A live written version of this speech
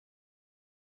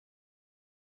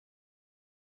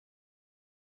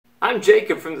I'm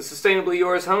Jacob from the Sustainably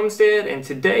Yours Homestead, and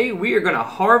today we are going to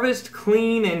harvest,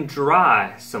 clean, and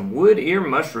dry some wood ear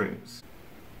mushrooms.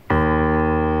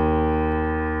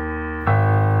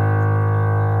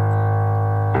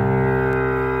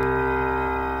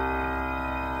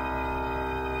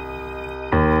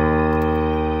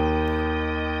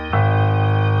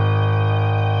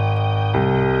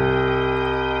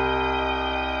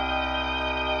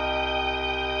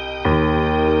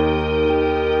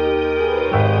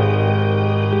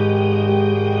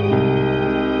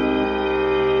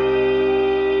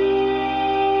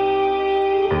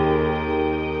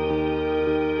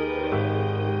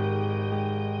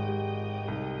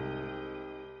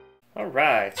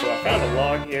 Alright, so I found a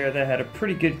log here that had a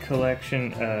pretty good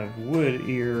collection of wood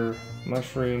ear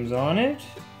mushrooms on it.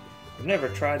 I've never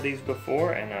tried these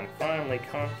before, and I'm finally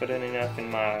confident enough in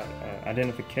my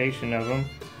identification of them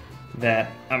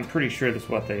that I'm pretty sure that's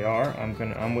what they are.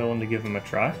 I'm willing to give them a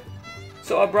try.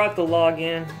 So I brought the log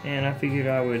in, and I figured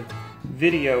I would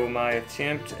video my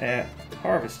attempt at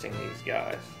harvesting these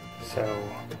guys. So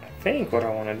I think what I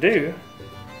want to do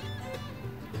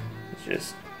is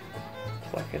just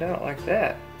pluck it out like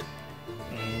that.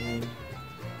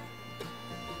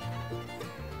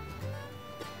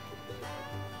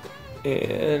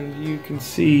 And you can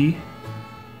see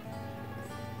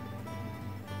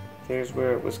there's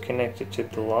where it was connected to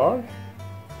the log.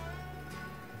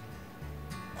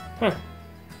 Huh.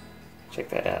 Check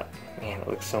that out. Man, it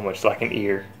looks so much like an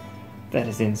ear. That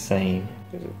is insane.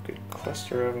 There's a good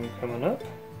cluster of them coming up.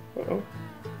 Uh-oh.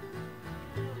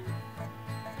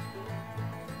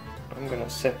 I'm gonna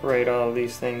separate all of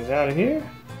these things out of here.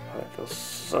 Oh, that feels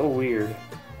so weird.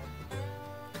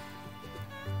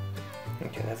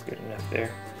 Okay, that's good enough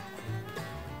there.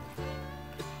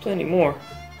 Plenty more.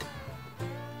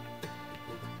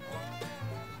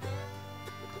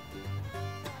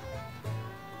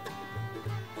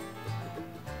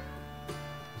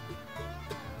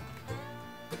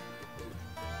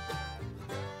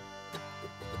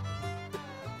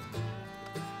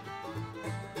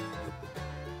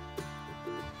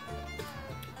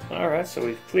 Alright, so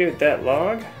we've cleared that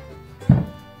log. Got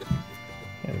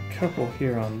a couple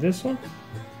here on this one.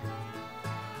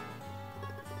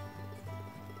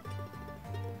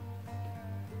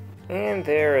 And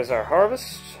there is our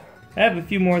harvest. I have a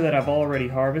few more that I've already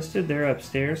harvested. They're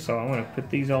upstairs, so I want to put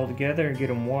these all together and get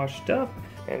them washed up.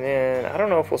 And then I don't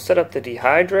know if we'll set up the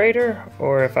dehydrator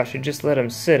or if I should just let them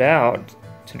sit out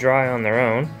to dry on their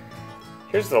own.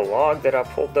 Here's the log that I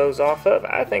pulled those off of.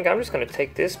 I think I'm just going to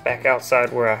take this back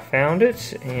outside where I found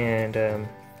it and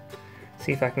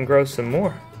see if I can grow some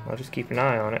more. I'll just keep an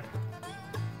eye on it.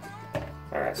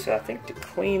 Alright, so I think to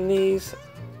clean these,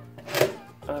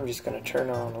 I'm just going to turn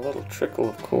on a little trickle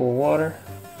of cool water.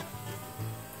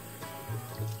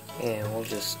 And we'll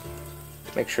just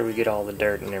make sure we get all the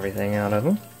dirt and everything out of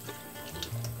them.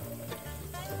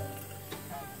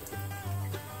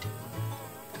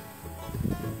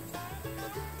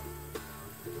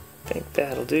 I think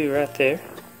that'll do right there.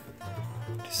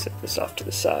 Just set this off to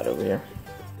the side over here.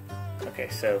 Okay,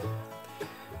 so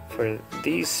for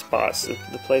these spots,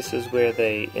 the places where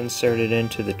they inserted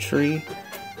into the tree,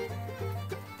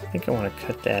 I think I want to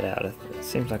cut that out. It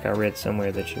seems like I read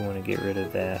somewhere that you want to get rid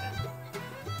of that.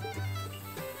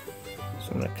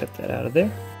 So I'm going to cut that out of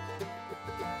there.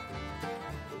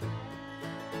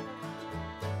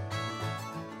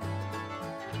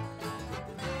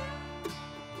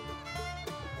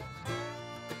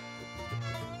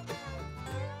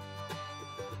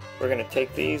 We're going to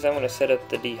take these, I'm going to set up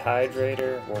the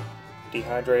dehydrator, we'll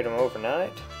dehydrate them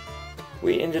overnight.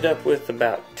 We ended up with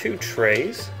about 2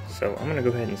 trays, so I'm going to go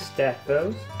ahead and stack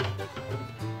those.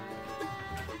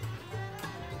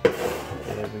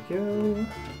 There we go.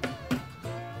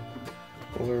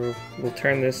 We'll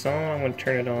turn this on, I'm going to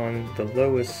turn it on the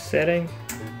lowest setting.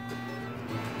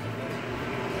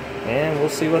 And we'll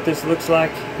see what this looks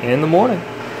like in the morning.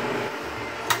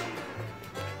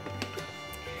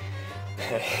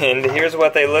 And here's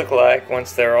what they look like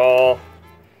once they're all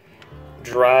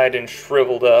dried and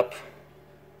shriveled up.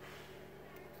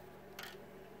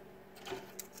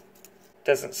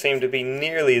 Doesn't seem to be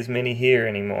nearly as many here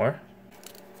anymore.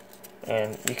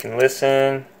 And you can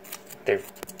listen. They're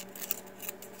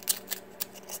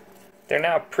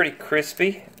now pretty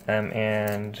crispy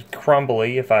and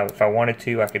crumbly. If I wanted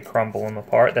to, I could crumble them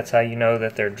apart. That's how you know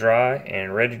that they're dry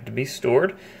and ready to be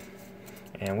stored.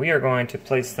 And we are going to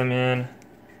place them in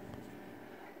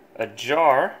a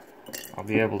jar. I'll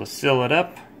be able to seal it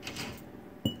up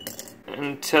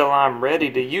until I'm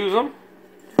ready to use them.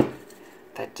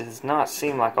 That does not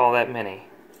seem like all that many.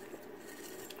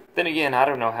 Then again, I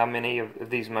don't know how many of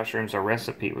these mushrooms a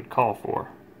recipe would call for.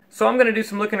 So I'm going to do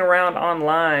some looking around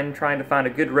online trying to find a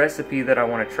good recipe that I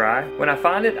want to try. When I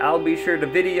find it, I'll be sure to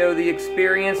video the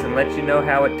experience and let you know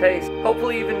how it tastes.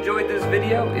 Hopefully you've enjoyed this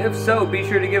video. If so, be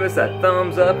sure to give us a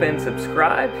thumbs up and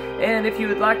subscribe. And if you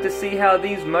would like to see how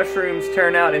these mushrooms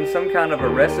turn out in some kind of a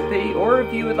recipe, or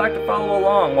if you would like to follow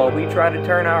along while we try to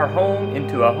turn our home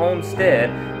into a homestead,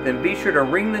 then be sure to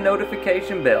ring the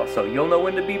notification bell so you'll know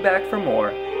when to be back for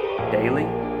more daily,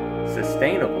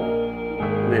 sustainable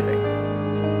living.